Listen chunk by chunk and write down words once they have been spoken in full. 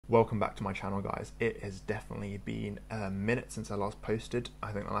Welcome back to my channel, guys. It has definitely been a minute since I last posted.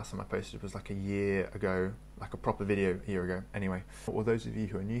 I think the last time I posted was like a year ago, like a proper video a year ago. Anyway, for those of you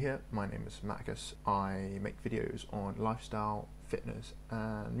who are new here, my name is Matticus. I make videos on lifestyle, fitness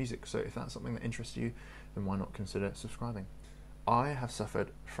and music, so if that's something that interests you, then why not consider subscribing. I have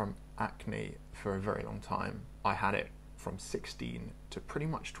suffered from acne for a very long time. I had it from 16 to pretty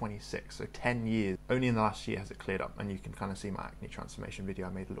much 26, so 10 years. Only in the last year has it cleared up, and you can kind of see my acne transformation video. I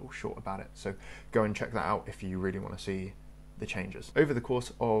made a little short about it, so go and check that out if you really want to see the changes. Over the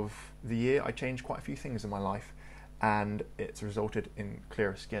course of the year, I changed quite a few things in my life, and it's resulted in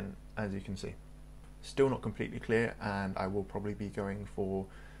clearer skin, as you can see. Still not completely clear, and I will probably be going for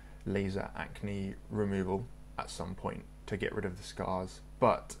laser acne removal at some point to get rid of the scars,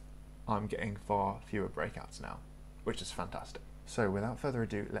 but I'm getting far fewer breakouts now, which is fantastic. So without further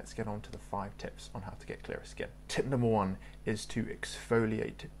ado, let's get on to the 5 tips on how to get clearer skin. Tip number 1 is to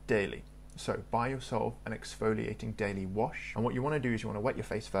exfoliate daily. So buy yourself an exfoliating daily wash, and what you want to do is you want to wet your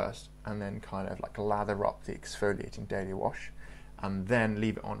face first and then kind of like lather up the exfoliating daily wash and then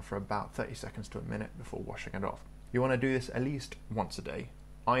leave it on for about 30 seconds to a minute before washing it off. You want to do this at least once a day,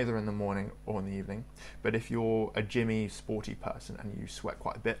 either in the morning or in the evening, but if you're a gymmy, sporty person and you sweat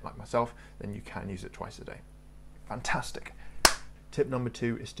quite a bit like myself, then you can use it twice a day. Fantastic. Tip number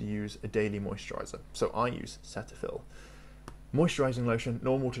 2 is to use a daily moisturizer. So I use Cetaphil moisturizing lotion,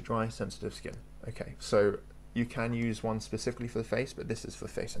 normal to dry, sensitive skin. Okay, so you can use one specifically for the face, but this is for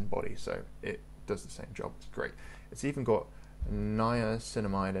face and body, so it does the same job. It's great. It's even got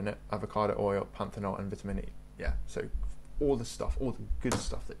niacinamide in it, avocado oil, panthenol, and vitamin E. Yeah, so all the stuff, all the good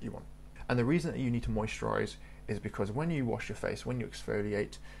stuff that you want. And the reason that you need to moisturize is because when you wash your face, when you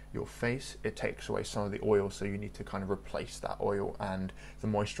exfoliate your face, it takes away some of the oil, so you need to kind of replace that oil, and the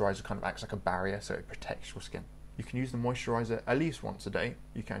moisturizer kind of acts like a barrier, so it protects your skin. You can use the moisturizer at least once a day.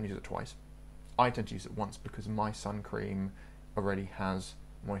 You can use it twice. I tend to use it once because my sun cream already has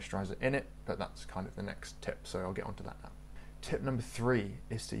moisturizer in it, but that's kind of the next tip, so I'll get onto that now. Tip number 3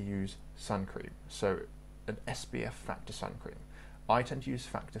 is to use sun cream, so an SPF factor sun cream. I tend to use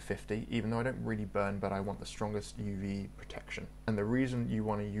factor 50, even though I don't really burn, but I want the strongest UV protection. And the reason you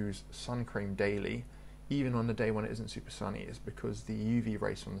want to use sun cream daily, even on the day when it isn't super sunny, is because the UV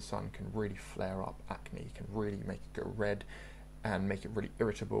rays from the sun can really flare up acne, can really make it go red and make it really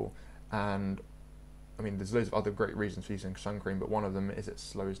irritable. And I mean, there's loads of other great reasons for using sun cream, but one of them is it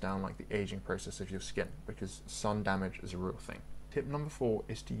slows down like the aging process of your skin, because sun damage is a real thing. Tip number 4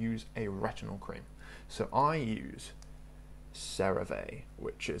 is to use a retinol cream. So I use CeraVe,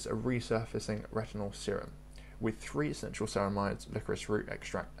 which is a resurfacing retinol serum with 3 essential ceramides, licorice root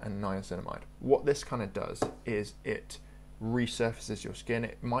extract and niacinamide. What this kind of does is it resurfaces your skin.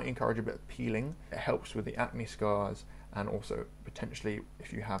 It might encourage a bit of peeling. It helps with the acne scars, and also potentially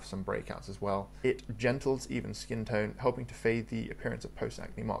if you have some breakouts as well. It gentles even skin tone, helping to fade the appearance of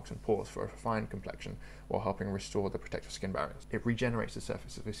post-acne marks and pores for a refined complexion while helping restore the protective skin barriers. It regenerates the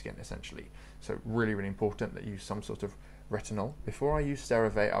surface of your skin essentially. So really, really important that you use some sort of retinol. Before I used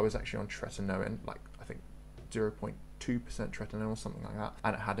CeraVe, I was actually on tretinoin, like I think 0.2% tretinoin or something like that,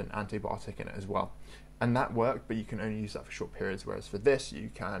 and it had an antibiotic in it as well. And that worked, but you can only use that for short periods, whereas for this, you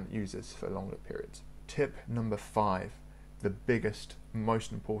can use this for longer periods. Tip number 5, the biggest,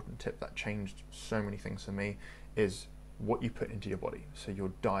 most important tip that changed so many things for me, is what you put into your body. So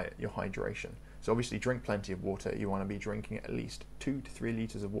your diet, your hydration. So obviously drink plenty of water. You want to be drinking at least 2 to 3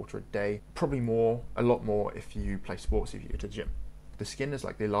 litres of water a day, probably more, a lot more if you play sports, if you go to the gym. The skin is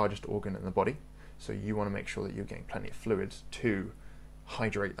like the largest organ in the body, so you want to make sure that you're getting plenty of fluids to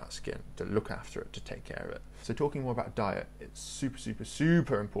hydrate that skin, to look after it, to take care of it. So talking more about diet, it's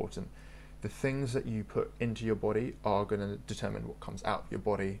super important. The things that you put into your body are going to determine what comes out of your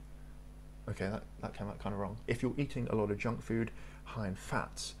body. Okay, that came out kind of wrong. If you're eating a lot of junk food, high in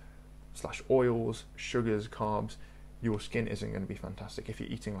fats, / oils, sugars, carbs, your skin isn't going to be fantastic. If you're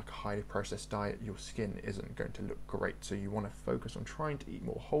eating like a highly processed diet, your skin isn't going to look great. So you want to focus on trying to eat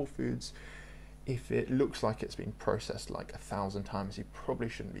more whole foods. If it looks like it's been processed like 1,000 times, you probably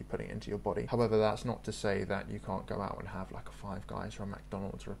shouldn't be putting it into your body. However, that's not to say that you can't go out and have like a Five Guys or a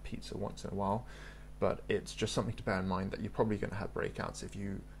McDonald's or a pizza once in a while, but it's just something to bear in mind that you're probably going to have breakouts if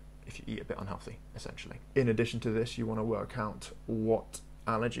you eat a bit unhealthy, essentially. In addition to this, you want to work out what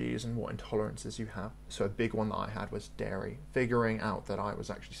allergies and what intolerances you have. So a big one that I had was dairy. Figuring out that I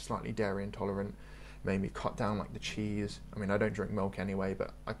was actually slightly dairy intolerant made me cut down like the cheese. I mean, I don't drink milk anyway,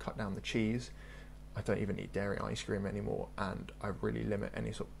 but I cut down the cheese. I don't even eat dairy ice cream anymore, and I really limit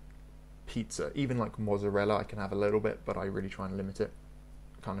any sort of pizza. Even like mozzarella I can have a little bit, but I really try and limit it.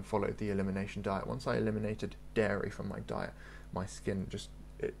 Kind of followed the elimination diet. Once I eliminated dairy from my diet, my skin just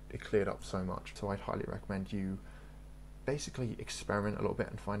it cleared up so much. So I'd highly recommend you basically experiment a little bit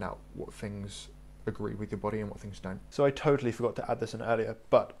and find out what things agree with your body and what things don't. So I totally forgot to add this in earlier,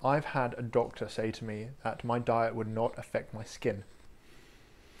 but I've had a doctor say to me that my diet would not affect my skin.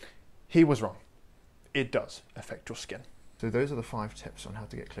 He was wrong. It does affect your skin. So those are the 5 tips on how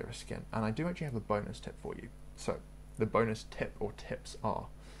to get clearer skin, and I do actually have a bonus tip for you. So the bonus tip or tips are: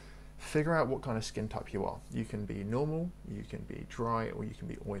 figure out what kind of skin type you are. You can be normal, you can be dry, or you can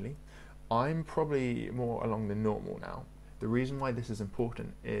be oily. I'm probably more along the normal now. The reason why this is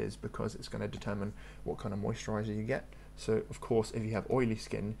important is because it's going to determine what kind of moisturizer you get. So of course, if you have oily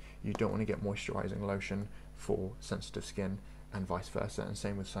skin, you don't want to get moisturizing lotion for sensitive skin, and vice versa, and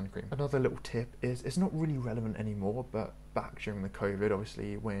same with sun cream. Another little tip is, it's not really relevant anymore, but back during the COVID,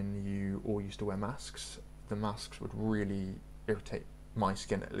 obviously, when you all used to wear masks, the masks would really irritate my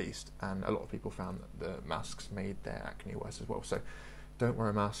skin at least, and a lot of people found that the masks made their acne worse as well. So don't wear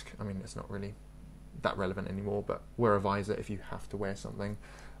a mask. I mean, it's not really that relevant anymore, but wear a visor if you have to wear something,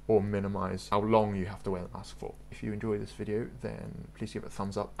 or minimize how long you have to wear the mask for. If you enjoy this video, then please give it a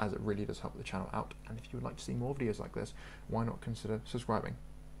thumbs up, as it really does help the channel out. And if you would like to see more videos like this, why not consider subscribing?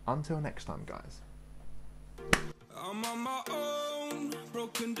 Until next time, guys. I'm on my own,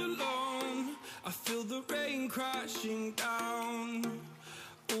 broken alone. I feel the rain crashing down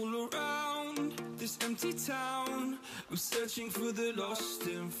all around this empty town. I'm searching for the lost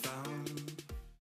and found.